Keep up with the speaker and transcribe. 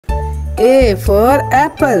A for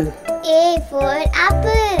apple. A for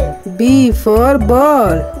apple. B for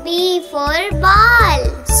ball. B for ball.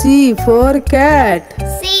 C for cat.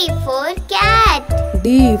 C for cat.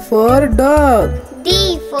 D for dog.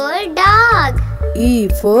 D for dog. E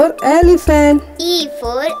for elephant. E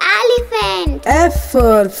for elephant. F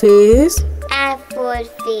for fish. F for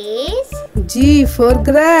fish. G for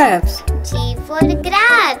grapes. G for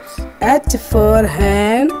grapes. H for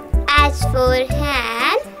hen. H for hen.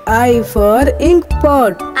 I for ink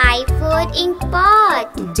pot. I for ink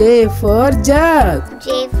pot. J for jug.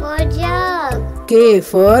 J for jug. K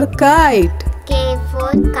for kite. K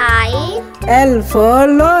for kite. L for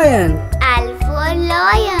lion. L for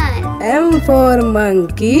lion. M for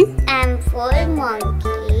monkey. M for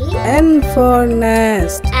monkey. N for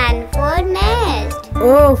nest. N for nest.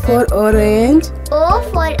 O for orange. O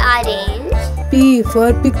for orange. P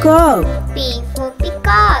for peacock. P for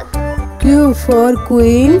peacock. Q for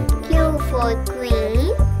queen. Q for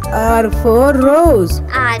queen. R for rose.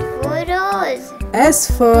 R for rose.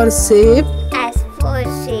 S for sheep. S for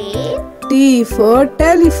sheep. T for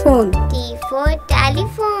telephone. T for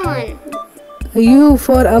telephone. U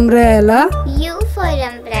for umbrella. U for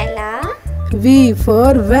umbrella. V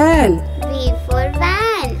for van. V for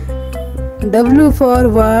van. W for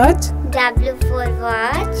watch. W for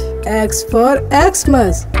watch. X for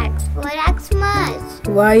Xmas. X for Xmas.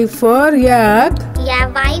 Y for yak. Yeah,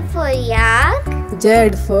 Y for yak.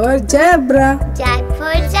 Z for zebra. Z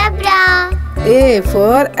for zebra. A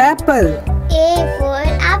for apple. A for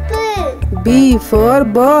apple. B for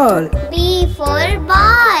ball. B for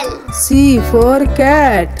ball. C for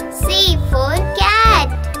cat. C for cat.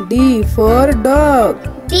 D for dog.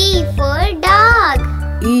 D for dog.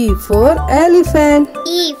 E for elephant.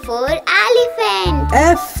 E for elephant.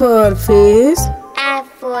 F for fish. F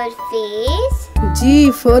for fish.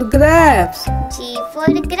 G for grapes. G for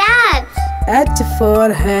grapes. H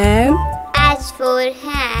for hen. H for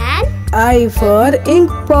hen. I for ink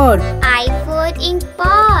pot. I for ink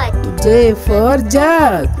pot. J for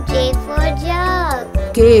jug. J for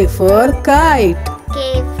jug. K for kite.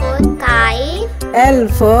 K for kite. L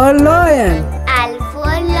for lion. L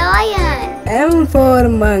for lion. M for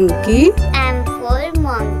monkey. M for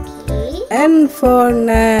monkey. N for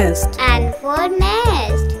nest. N for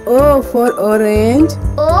nest. O for orange.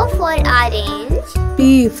 O for orange.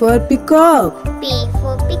 P for peacock. P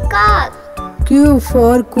for peacock. Q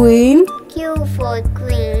for queen. Q for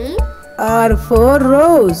queen. R for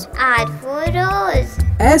rose. R for rose.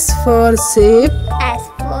 S for sheep. S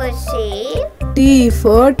for sheep. T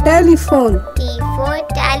for telephone. T for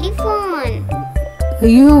telephone.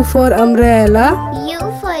 U for umbrella. U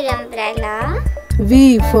for umbrella.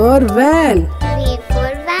 V for van. V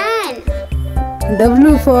for van.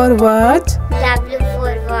 W for watch. W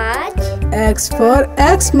for watch. X for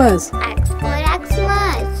Xmas. X for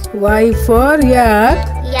Xmas. Y for yak.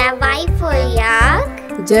 Yeah, Y for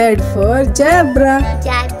yak. Z for zebra. Z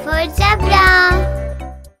for zebra.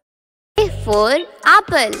 A for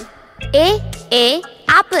apple. A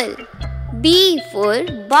apple. B for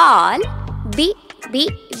ball. B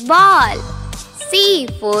ball. C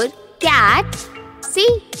for cat.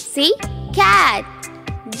 C cat.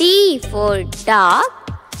 D for dog.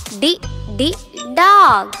 D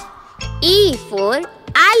dog. E for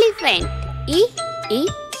elephant. E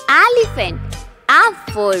elephant.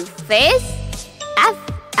 F for fish.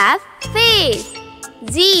 F fish.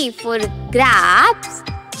 G for grapes.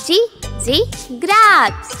 G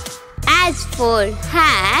grapes. H for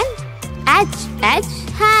hen. H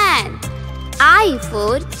hen. I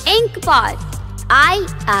for ink pot.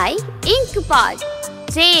 I ink pot.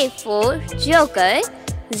 J for joker.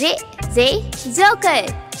 J joker.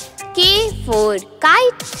 K for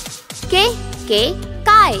kite. K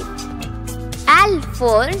kite. L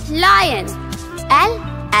for lion. L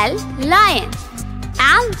lion.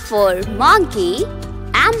 M for monkey.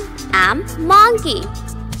 M monkey.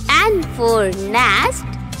 N for nest.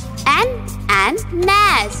 N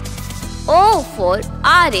nest. O for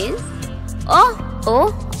orange. O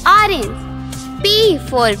orange. P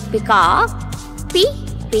for peacock. P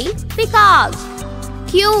peacock.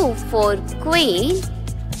 Q for queen.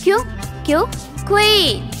 Q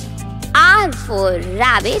queen. R for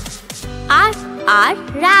rabbit. R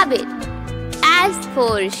rabbit. S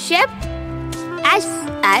for ship. S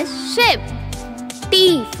ship.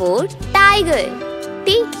 T for tiger.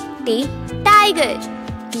 T tiger.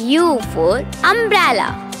 U for umbrella.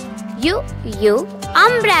 U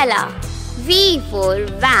umbrella. V for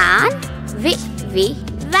van. V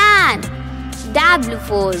van. W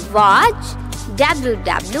for watch. W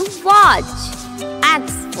watch. X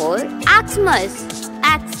for Xmas.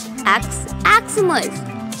 Xmas.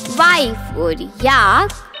 Y for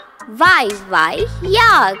yak, Y,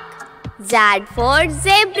 yak. Z for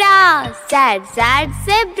zebra, Z,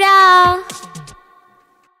 zebra.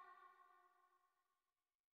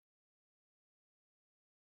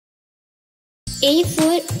 A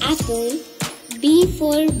for apple, B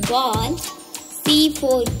for ball, C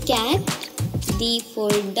for cat, D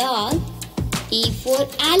for dog, E for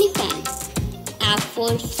elephant, F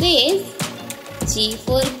for fish, G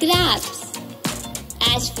for grapes,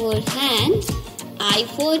 H for hand, I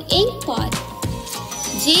for ink pot,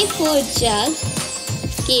 J for jug,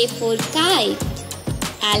 K for kite,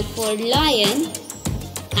 L for lion,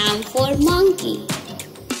 M for monkey,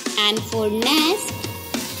 N for nest,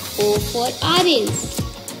 O for orange,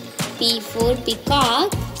 P for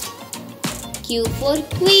peacock, Q for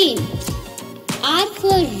queen, R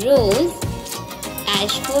for rose,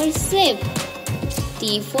 S for ship,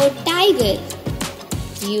 T for tiger,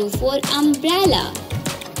 U for umbrella,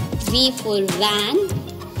 V for van,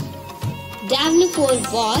 W for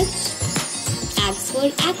watch, X for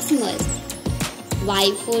Xmas,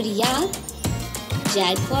 Y for yak,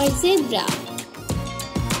 Z for zebra.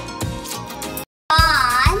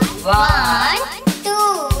 One,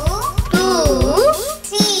 two,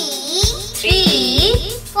 three,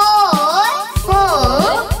 four,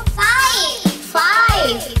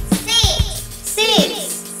 five,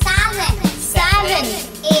 six, seven,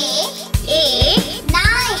 eight,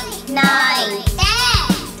 nine,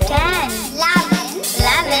 10,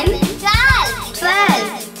 11,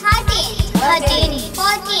 12, 13,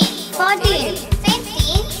 14,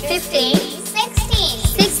 15,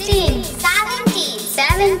 16,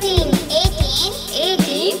 17,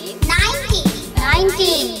 18, 19,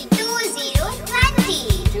 20, 21,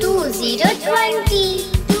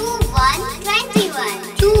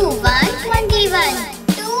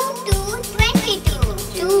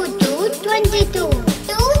 22,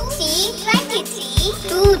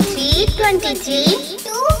 23,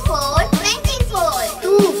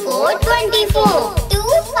 24,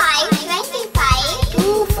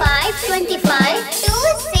 25,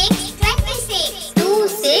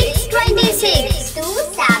 26,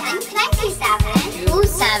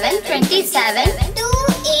 27,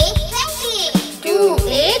 28,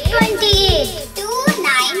 29,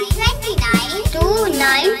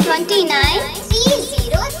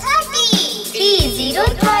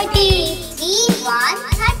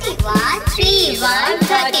 30, 31,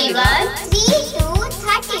 31,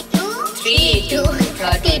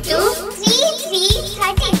 32,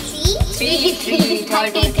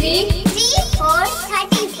 33,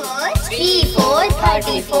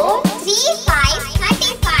 34,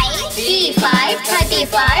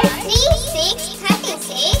 35,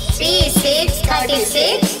 36,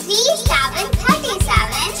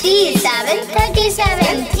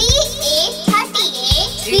 37,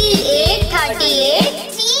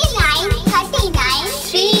 38,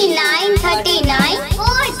 39,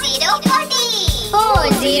 40,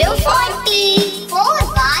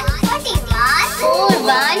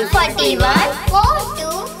 41, 41,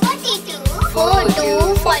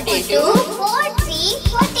 42,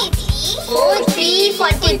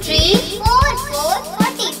 43,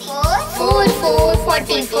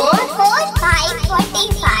 44,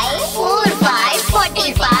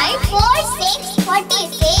 45, 46,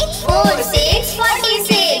 47,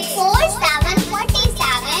 48,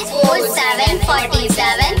 49,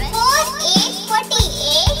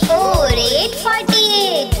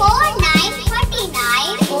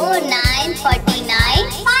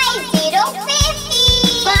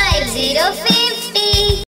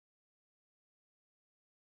 50.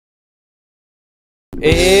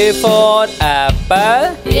 A for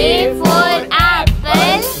apple,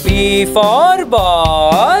 B for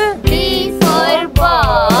ball,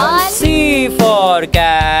 C for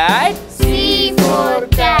cat, D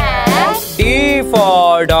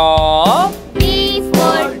for dog, E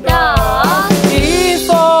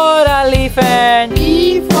for elephant,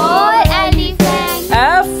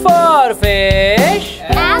 F for fish,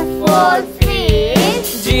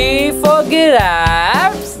 G for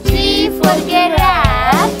giraffes,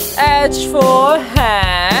 H for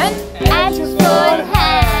hand,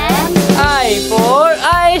 I for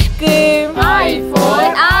ice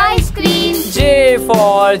cream, J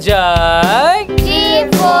for jug, K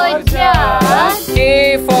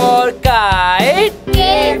for kite,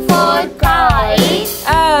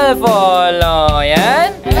 L for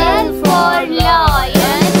lion, M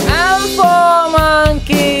for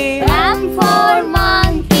monkey,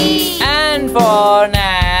 N for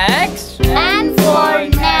next,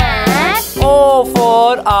 O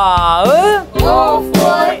for owl,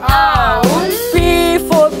 P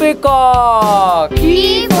for peacock,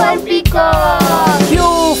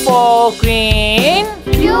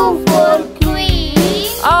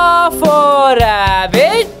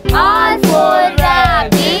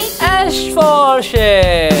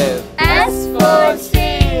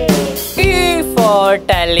 for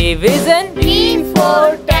television. T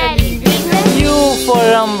for television. U for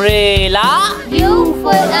umbrella. U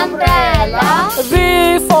for umbrella. V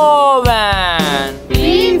for van.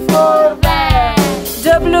 V for van.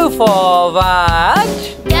 W for watch.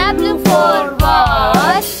 W for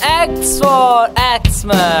watch. X for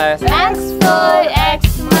Xmas. X for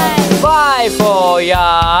Xmas. Y for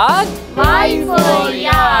yak. Y for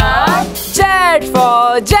yak. Z for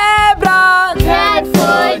zebra. Z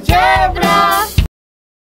for zebra.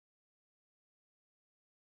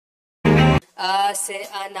 A से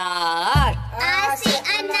अनार. A से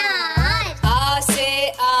अनार. A से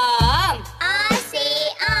आम. A से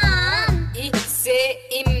आम. I से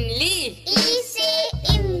इमली. I से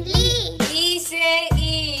इमली. I से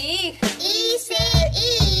ईख. I से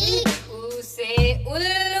ईख. U से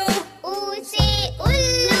उल्लू. U से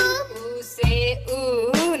उल्लू. U से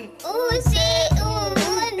ऊन. U से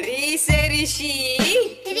ऊन. री से ऋषि.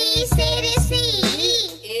 री से ऋषि.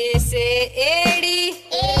 ए से एड़ी.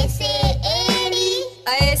 ए से एड़ी.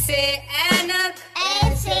 ऐ से ऐनक.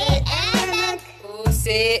 ए से ऐनक. ओ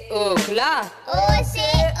से ओखला. ओ से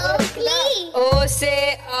ओखली. ओ से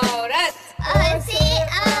औरत. ओ से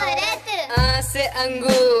औरत. आ से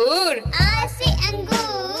अंगूर. आ से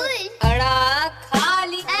अंगूर. अड़ा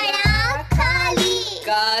खाली. अड़ा खाली.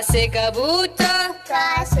 का से कबूतर.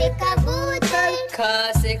 का से कबूतर.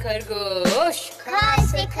 खा से खरगोश. खा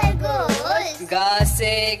से खरगोश. गा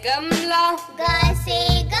से गमला. गा से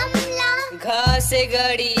गमला. घा से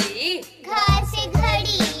घड़ी. घा से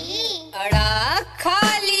घड़ी. अड़ा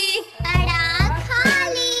खाली. अड़ा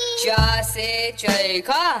खाली. चा से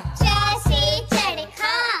चरखा. चा से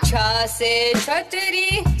चरखा. छा से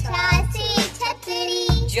छतरी. छा से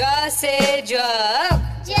छतरी. जा से जग.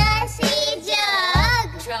 जा से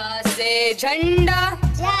जग. झा से झंडा.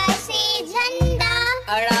 झा से झंडा.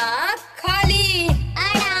 अड़ा खाली.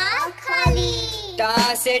 अड़ा खाली.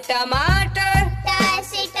 टा से टमाटर. टा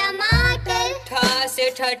से टमाटर. ठा से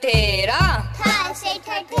ठठेरा. ठा से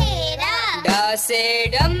ठठेरा. डा से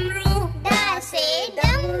डमरू. डा से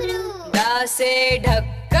डमरू. डा से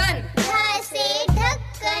ढक्कन. ढा से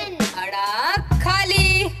ढक्कन. अड़ा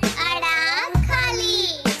खाली. अड़ा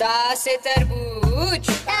खाली. ता से तरबूज.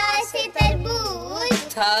 ता से तरबूज.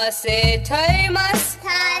 था से थर्मस.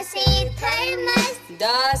 था से थर्मस.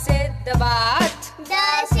 दा से दबात.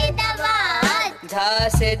 दा से दवात. धा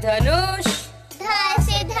से धनुष. धा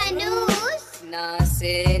से धनुष. ना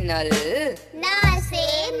से नल. ना से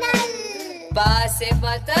नल. पा से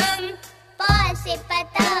पतंग. पा से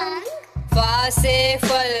पतंग. फा से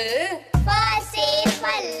फल. फा से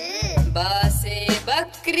फल. बा से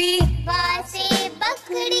बकरी. बा से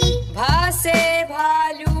बकरी. भा से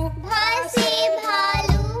भालू. भा से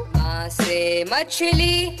भालू. मा से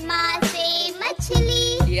मछली. माँ से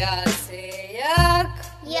मछली. या से यक.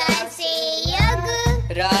 या से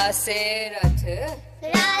यज्ञ. रा से रथ.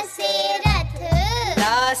 रा से रथ.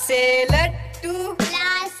 ला से लट्टू.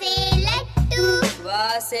 ला से लट्टू.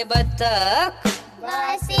 वा से बतख.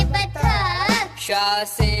 वा से बतख. शा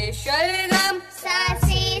से शलगम. सा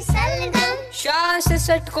से सलगम. शा से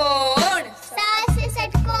षटकोण. सा से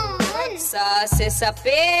षटकोण. सा से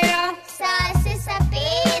सपेरा. सा से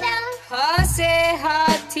सपेरा. हा से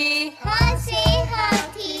हाथी. हा से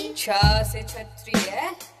हाथी. छा से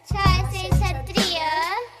क्षत्रिय. छा से क्षत्रिय.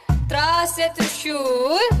 त्रा से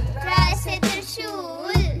त्रिशूल. त्रा से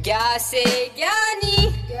त्रिशूल. ज्ञा से ज्ञानी.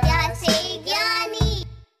 ज्ञा से ज्ञानी.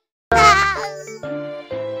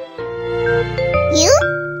 You?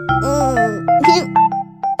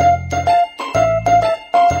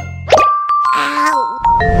 Ow.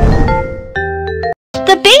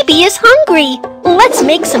 The baby is hungry. Let's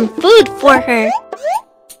make some food for her.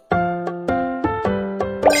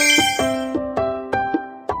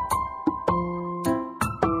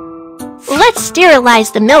 Let's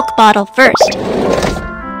sterilize the milk bottle first.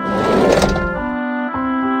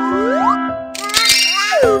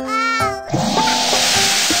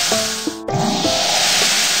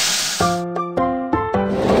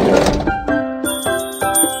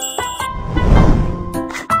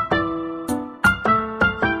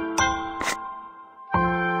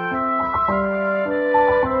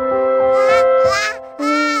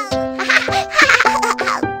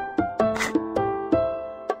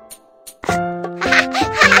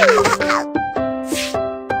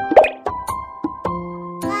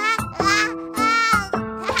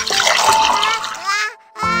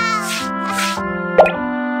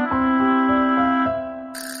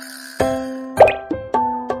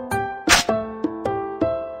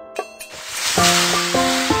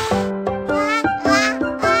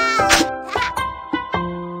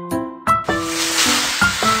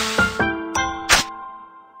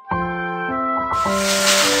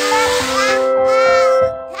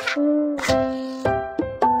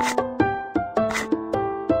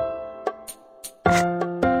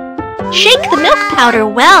 Shake the milk powder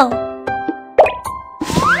well.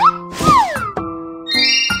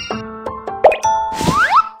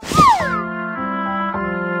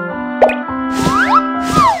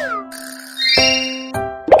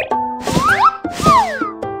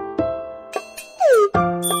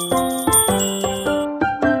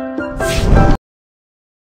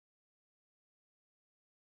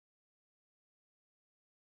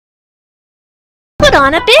 Put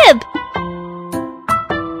on a bib.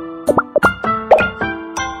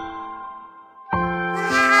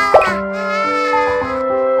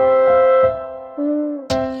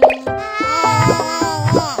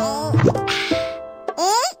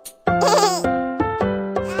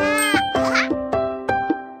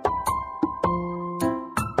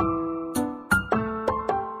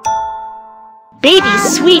 Baby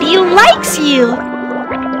Sweetie likes you.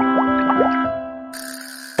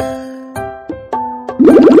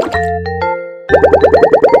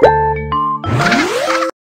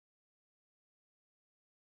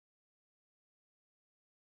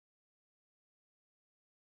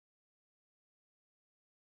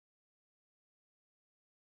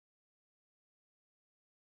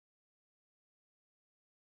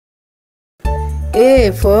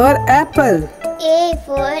 A for apple. A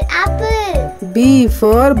for apple. B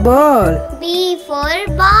for ball. B for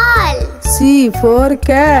ball. C for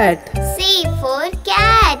cat. C for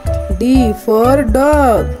cat. D for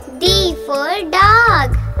dog. D for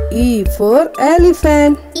dog. E for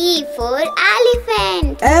elephant. E for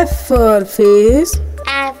elephant. F for fish.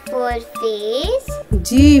 F for fish.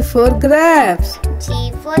 G for grapes.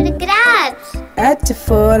 G for grapes. H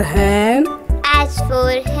for hen. H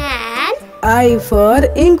for hand. I for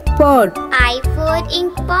ink pot. I for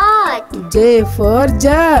ink pot. J for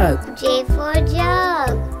jug. J for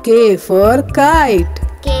jug. K for kite.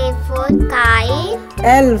 K for kite.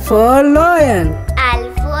 L for lion. L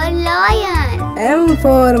for lion. M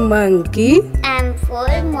for monkey. M for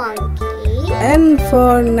monkey. N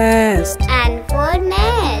for nest. N for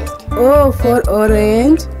nest. O for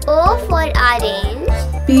orange. O for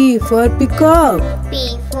orange. P for peacock.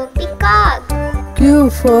 P for peacock.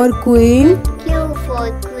 Q for queen. Q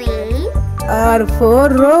for queen. R for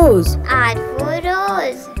rose. R for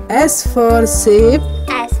rose. S for shape.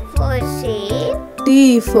 S for shape.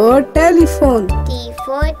 T for telephone. T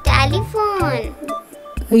for telephone.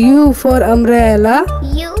 U for umbrella.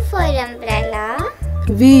 U for umbrella.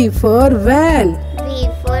 V for van. V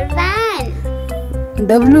for van.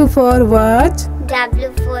 W for watch.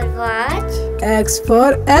 W for watch. X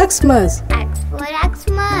for Xmas. X for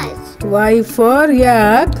Xmas. Y for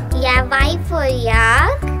yak. Yeah, Y for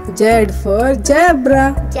yak. Z for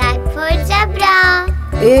zebra. Z for zebra.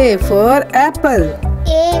 A for apple.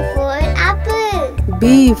 A for apple.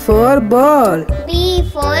 B for ball. B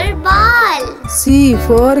for ball. C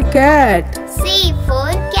for cat. C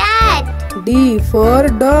for cat. D for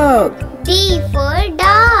dog. D for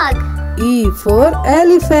dog. E for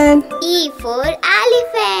elephant. E for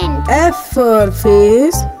elephant. F for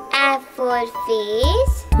fish. F for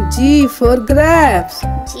fish. G for grapes.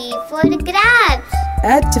 G for grapes.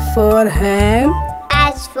 H for hen.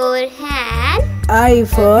 H for hand. I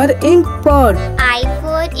for ink pot. I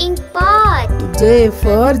for ink pot. J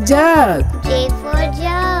for jug. J for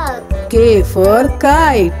jug. K for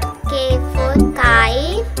kite. K for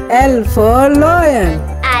kite. L for lion.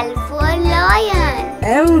 L for lion.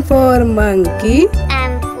 M for monkey.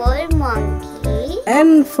 M for monkey.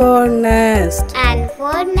 N for nest. N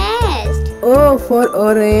for nest. O for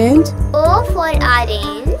orange. O for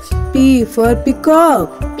orange. P for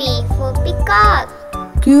peacock. P for peacock.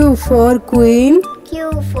 Q for queen.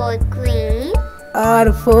 Q for queen.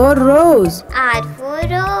 R for rose. R for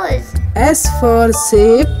rose. S for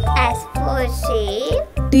shape. S for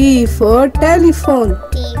shape. T for telephone.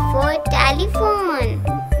 T for telephone.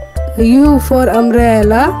 U for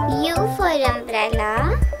umbrella. U for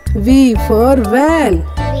umbrella. V for van.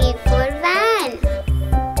 V for van.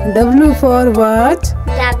 W for watch.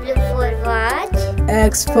 W for watch.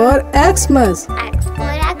 X for Xmas. X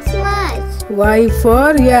for Xmas. Y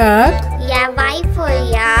for yak. Yeah, Y for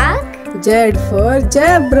yak. Z for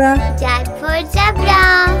zebra. Z for zebra.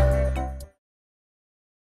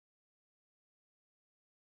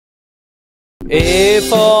 A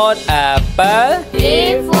for apple.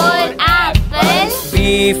 A for apple.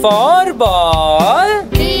 B for ball.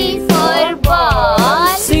 B for ball.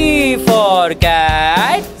 C for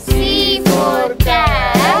cat. C for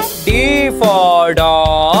cat. D for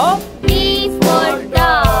dog. D for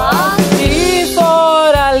dog. E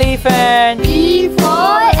for elephant. E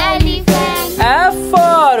for elephant. F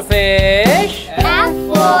for fish. F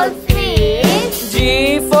for fish.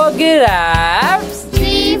 G for giraffes.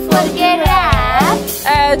 G for giraffe.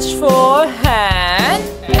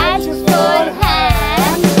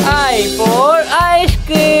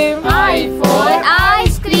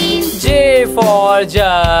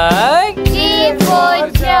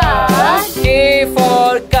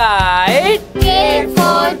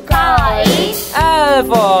 kite. L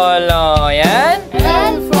for lion.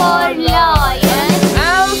 L for lion.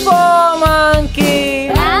 M for monkey.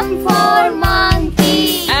 M for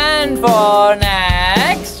monkey. N for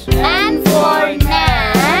next. N for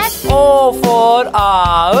net. O for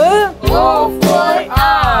owl. O for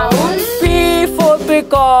owl. P for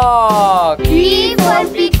peacock. P for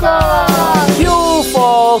peacock. Q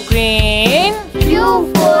for queen. Q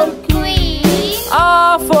for queen.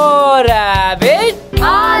 R for rabbit.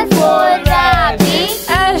 R for rabbit.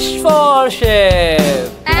 S for ship.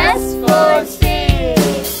 S for ship.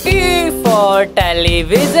 T for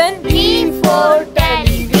television. T for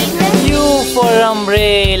television. U for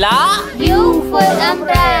umbrella. U for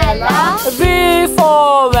umbrella. V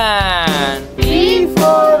for van. V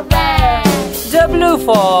for van. W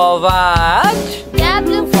for watch.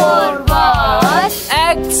 W for watch.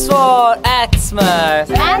 X for Xmas.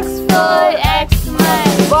 X for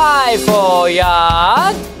Xmas. Y for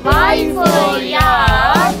yak. Y for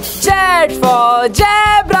yak. Z for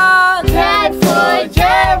zebra. Z for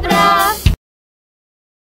zebra.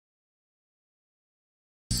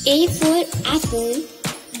 A for apple,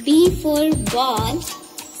 B for ball,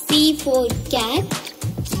 C for cat,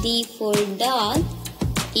 D for dog,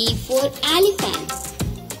 E for elephant,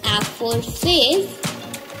 F for fish,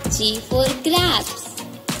 G for grapes,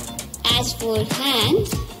 H for hand,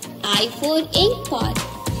 I for ink pot,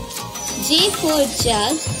 J for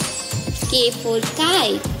jug, K for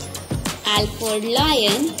kite, L for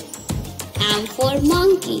lion, M for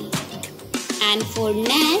monkey, N for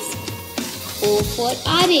nest, O for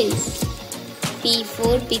orange, P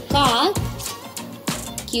for peacock,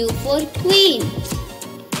 Q for queen,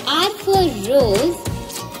 R for rose,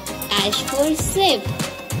 S for ship,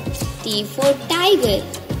 T for tiger,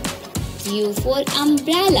 U for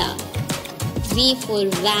umbrella, V for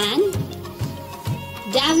van,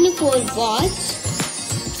 W for watch,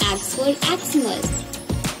 X for Xmas,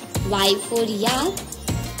 Y for yak,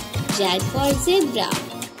 Z for zebra.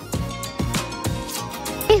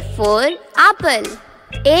 A for apple.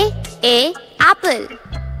 A apple.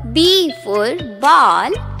 B for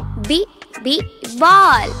ball. B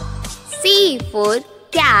ball. C for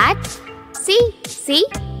cat. C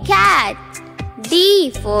cat.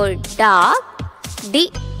 D for dog. D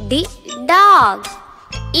dog.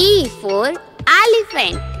 E for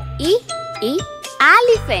elephant. E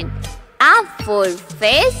elephant. F for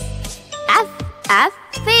fish. F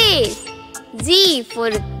fish. G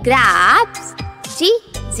for grapes.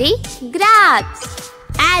 G grabs.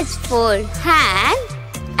 H for hand.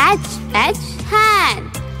 H hand.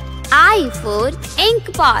 I for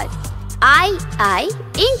ink pot. I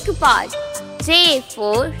ink pot. J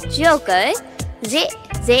for joker. J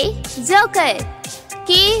joker. K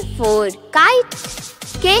for kite.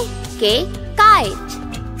 K kite.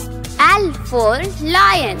 L for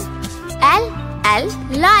lion. L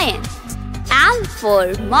lion. M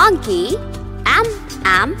for monkey.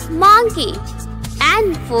 M monkey.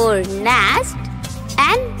 N for nest.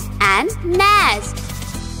 N nest.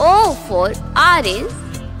 O for orange.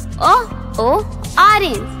 O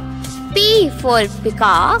orange. P for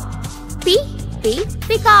peacock. P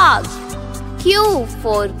peacock. Q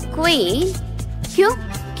for queen. Q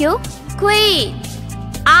queen.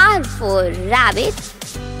 R for rabbit.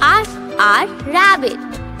 R rabbit.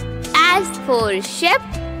 S for ship.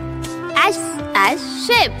 S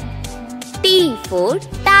ship. T for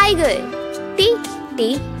tiger. T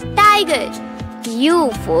tiger.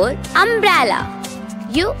 U for umbrella.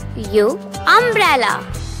 U umbrella.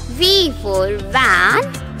 V for van.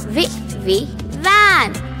 V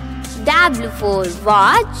van. W for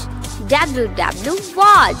watch. W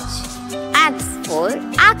watch. X for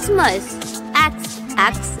Xmas.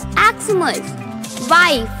 Xmas.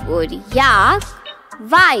 Y for yak.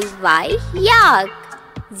 Y yak.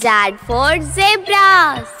 Z for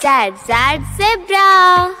zebra. Z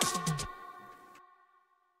zebra.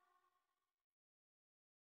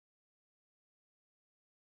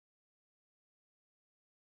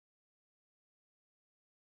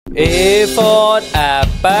 A for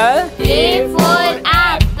apple. A for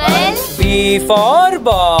apple. B for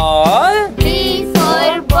ball. B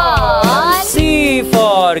for ball. C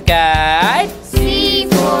for cat. C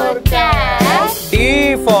for cat.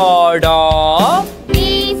 D for dog.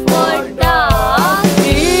 D for dog.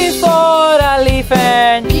 E for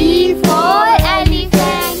elephant. E for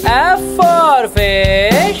elephant. F for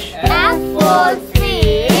fish. F for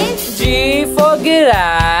fish. G for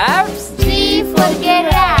giraffes. G for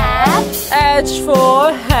giraffe. H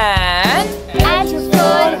for hand. H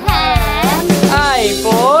for ham. I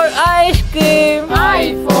for ice cream.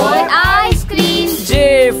 I for ice cream.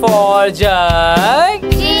 J for jug.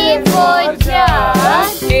 J for jug.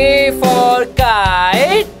 K for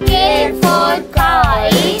kite. K for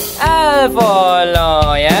kite. L for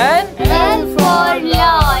lion. L for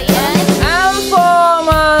lion. M for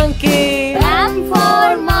monkey. M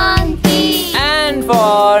for monkey. N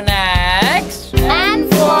for next. N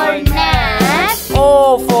for nest.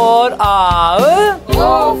 O for owl.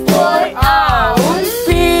 O for owl.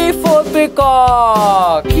 P for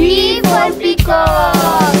peacock. P for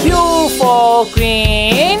peacock. Q for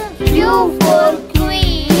queen. Q for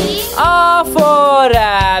queen. R for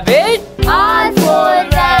rabbit. R for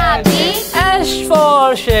rabbit. S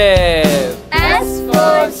for ship. S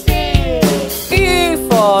for sheep. T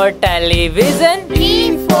for television.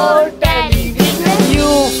 T for television. U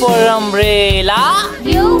for umbrella.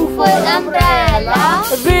 U for umbrella.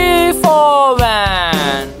 V for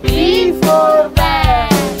van. V for van.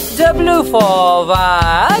 W for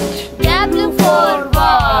watch. W for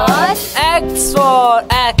watch. X for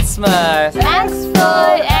Xmas. X for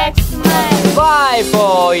Xmas. Y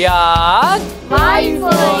for yak. Y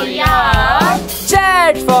for yak. Z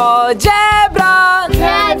for zebra. Z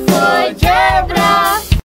for zebra.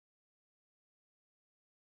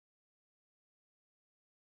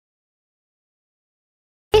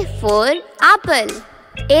 A for apple.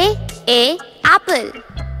 A apple.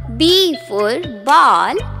 B for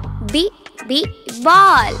ball. B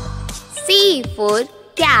ball. C for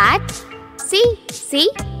cat. C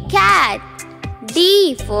cat.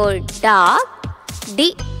 D for dog.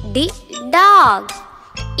 D dog.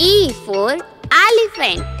 E for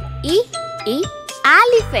elephant. E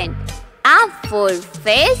elephant. F for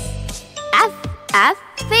fish. F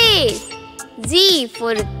fish. G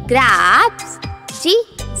for grapes. G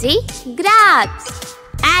grapes.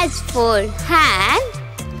 H for hand.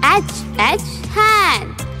 H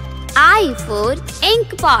hand. I for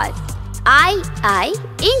ink pot. I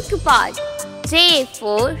ink pot. J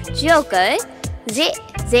for joker. J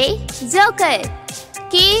joker.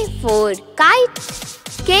 K for kite.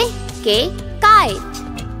 K kite.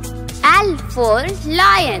 L for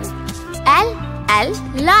lion. L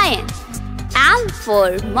lion. M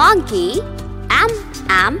for monkey.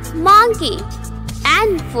 M monkey.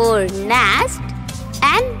 N for nest.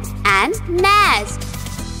 N nest.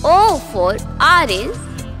 O for orange.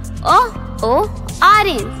 O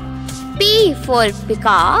orange. P for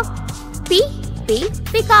peacock. P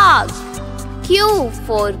peacock. Q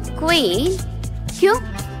for queen.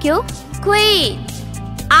 Q queen.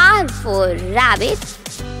 R for rabbit.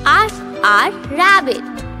 R rabbit.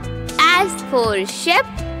 S for ship.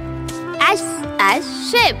 S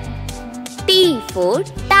ship. T for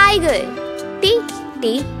tiger. T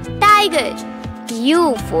tiger.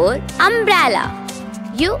 U for umbrella.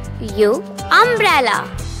 U umbrella.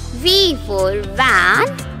 V for van.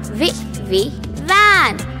 V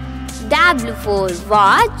van. W for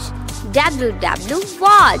watch. W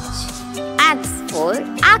watch. X for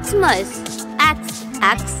Xmas.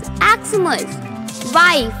 Xmas.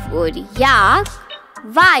 Y for yak.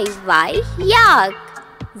 Y yak.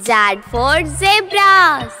 Z for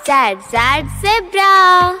zebra. Z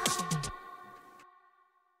zebra.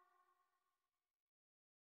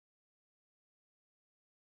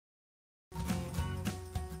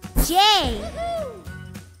 J.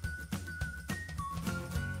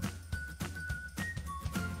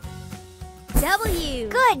 W.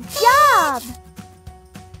 Good job.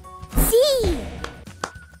 C.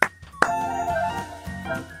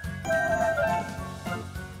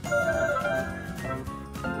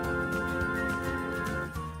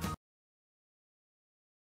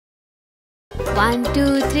 One,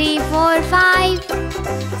 two, three, four, 5,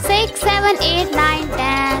 6, 7, 8, 9,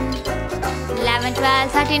 10, 11,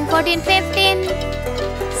 12, 13, 14, 15,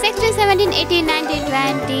 16, 17, 18, 19,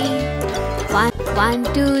 20. 1,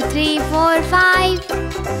 2, 3, 4, 5,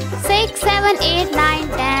 6, 7, 8, 9,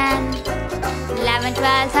 10, 11,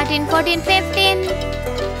 12, 13, 14, 15,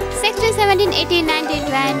 16, 17, 18, 19,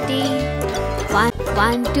 20.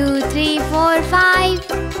 1, 2, 3, 4, 5,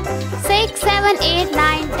 6, 7, 8,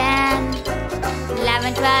 9, 10,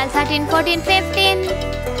 11, 12, 13, 14, 15,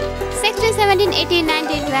 16, 17, 18,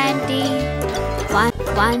 19, 20.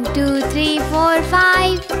 1, 2, 3, 4,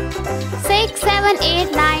 5, 6, 7,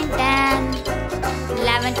 8, 9, 10,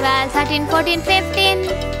 11, 12, 13, 14, 15,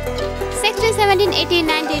 16, 17, 18,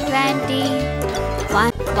 19, 20.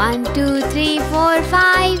 1, 2, 3, 4,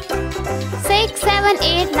 5, 6, 7,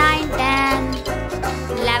 8, 9, 10,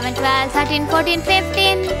 11, 12, 13, 14,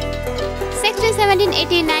 15, 16, 17,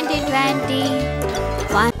 18, 19, 20.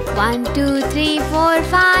 1, 2, 3, 4,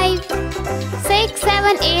 5, 6,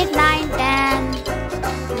 7, 8, 9, 10,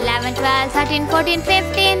 11, 12, 13, 14,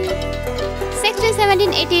 15, 16,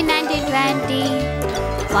 17, 18, 19,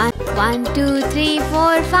 20. 1, 2, 3,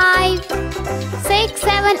 4, 5, 6,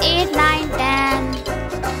 7, 8, 9, 10,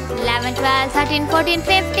 11, 12, 13, 14,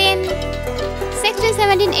 15, 16,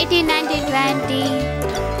 17, 18, 19, 20.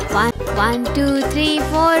 1, 2, 3,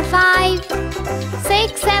 4, 5,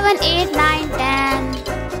 6, 7, 8, 9, 10,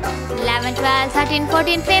 11, 12, 13,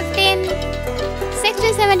 14, 15,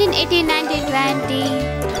 16, 17, 18, 19,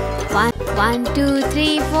 20. 1, 2,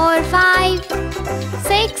 3, 4, 5,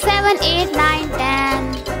 6, 7, 8, 9,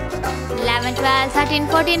 10, 11, 12, 13,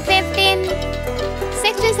 14, 15,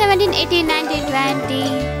 16, 17, 18, 19,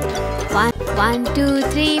 20. 1, 2,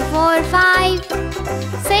 3, 4, 5,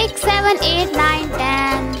 6, 7, 8, 9,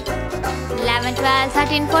 10, 11, 12,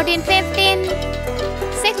 13, 14, 15,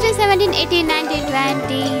 16, 17, 18, 19,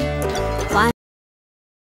 20. 1.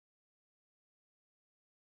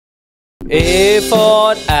 A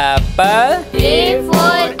for apple. A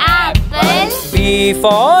for apple. B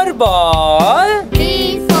for ball.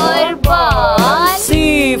 B for ball.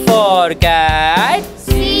 C for cat.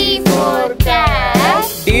 C for cat.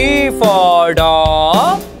 D for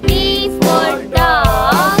dog. D for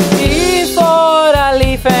dog. E for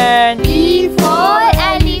elephant. E for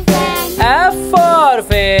elephant. F for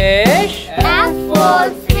fish. F for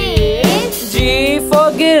fish. G for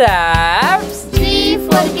giraffes. G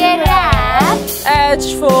for giraffe.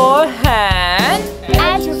 H for hand.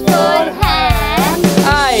 H for hand.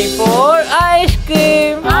 I for ice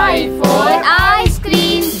cream. I for ice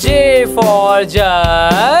cream. J for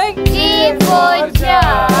jug. J for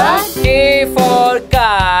jug. K for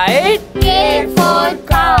kite. K for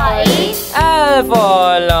kite. L for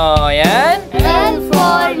lion. L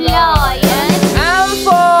for lion. M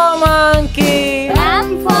for monkey. M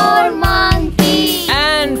for monkey.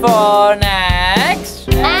 N for next.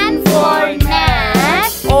 N for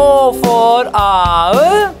next. O for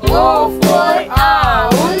owl. O for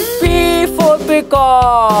owl. P for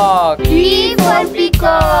peacock. P for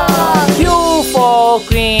peacock. Q for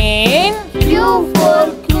queen. Q for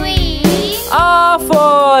queen. R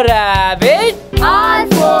for rabbit. R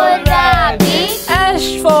for rabbit. S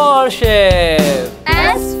for sheep.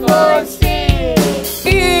 S for sheep. T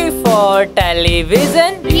for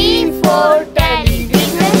television. T for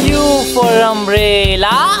television. U for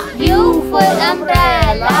umbrella. U for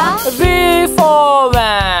umbrella. V for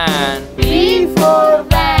van. V for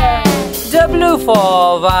van. W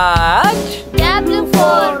for watch. W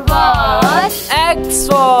for watch. X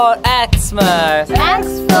for Xmas. X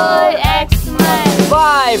for Xmas.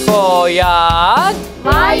 Y for yak.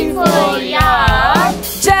 Y for yak.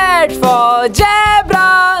 Z for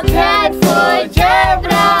zebra. Z for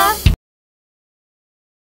zebra.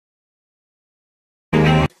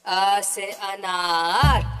 A से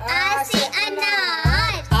अनार. A से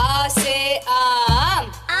अनार. A से आम.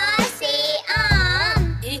 A से आम.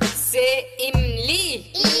 I से इमली.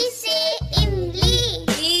 I से इमली.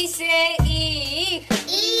 I से ईख.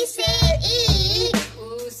 I से ईख.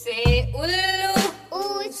 U से उल्लू.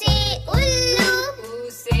 U से उल्लू.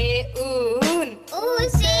 U से ऊन. U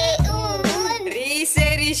से ऊन. री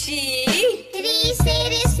से ऋषि. री से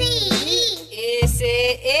ऋषि. ए से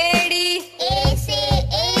एड़ी. ए से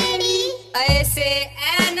एड़ी. ऐ से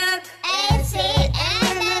ऐनक. ए से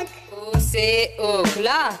ऐनक. ओ से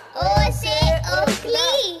ओखला. ओ से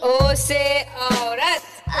ओखली. ओ से औरत.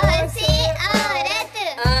 ओ से औरत.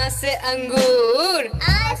 आ से अंगूर.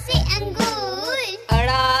 आ से अंगूर.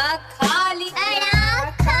 अड़ा खाली. अड़ा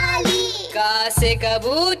खाली. का से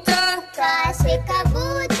कबूतर. का से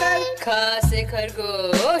कबूतर. खा से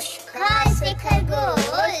खरगोश. खा से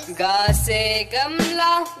खरगोश. गा से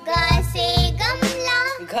गमला. गा से गमला.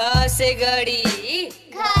 घा से घड़ी.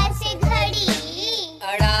 घा से घड़ी.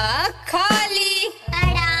 अड़ा खाली.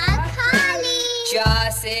 अड़ा खाली. चा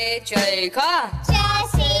से चरखा. चा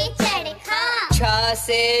से चरखा. छा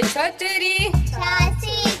से छतरी. छा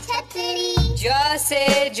से छतरी. जा से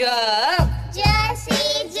जग. जा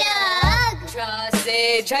से जग. झा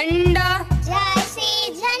से झंडा. झा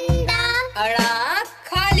से झंडा. अड़ा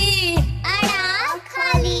खाली. अड़ा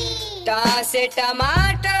खाली. टा से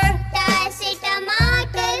टमाटर. टा से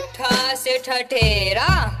टमाटर. ठा से ठठेरा.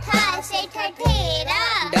 ठा से ठठेरा.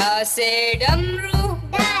 डा से डमरू.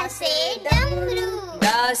 डा से डमरू.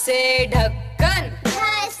 डा से ढक्कन.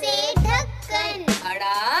 ढा से ढक्कन.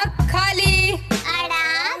 अड़ा खाली.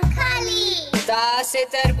 अड़ा खाली. ता से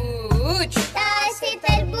तरबूज. ता से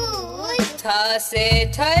तरबूज. था से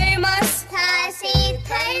थर्मस. था से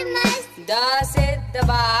थर्मस. दा से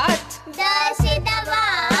दबात. दा से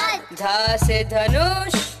दवात. धा से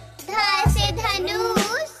धनुष. धा से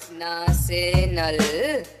धनुष. ना से नल.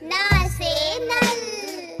 ना से नल.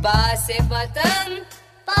 पा से पतंग.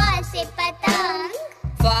 पा से पतंग.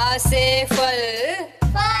 फा से फल.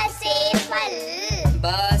 फा से फल।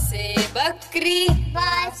 ब से बकरी, ब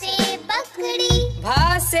से बकरी,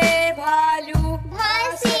 भा से भालू,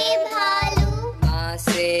 भा से भालू, माँ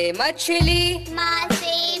से मछली, माँ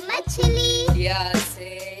से मछली, या से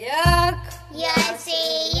यक, या से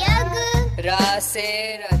यज्ञ, रा से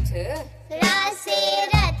रथ, रा से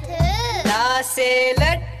रथ, ला से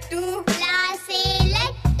लट्टू, ला से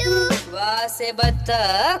लट्टू, वा से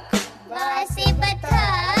बतख, वा से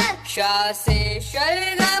बतख, शा से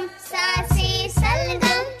शलगम, सा से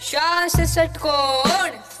सलगम, शा से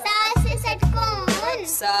षटकोण, सा से षटकोण,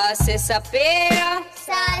 सा से सपेरा,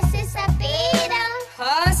 सा से सपेरा,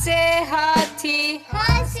 हा से हाथी,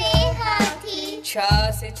 हा से हाथी, छा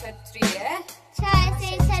से क्षत्रिय, छा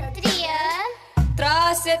से क्षत्रिय,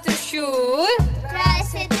 त्रा से त्रिशूल, त्रा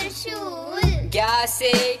से त्रिशूल, ज्ञा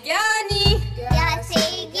से ज्ञानी,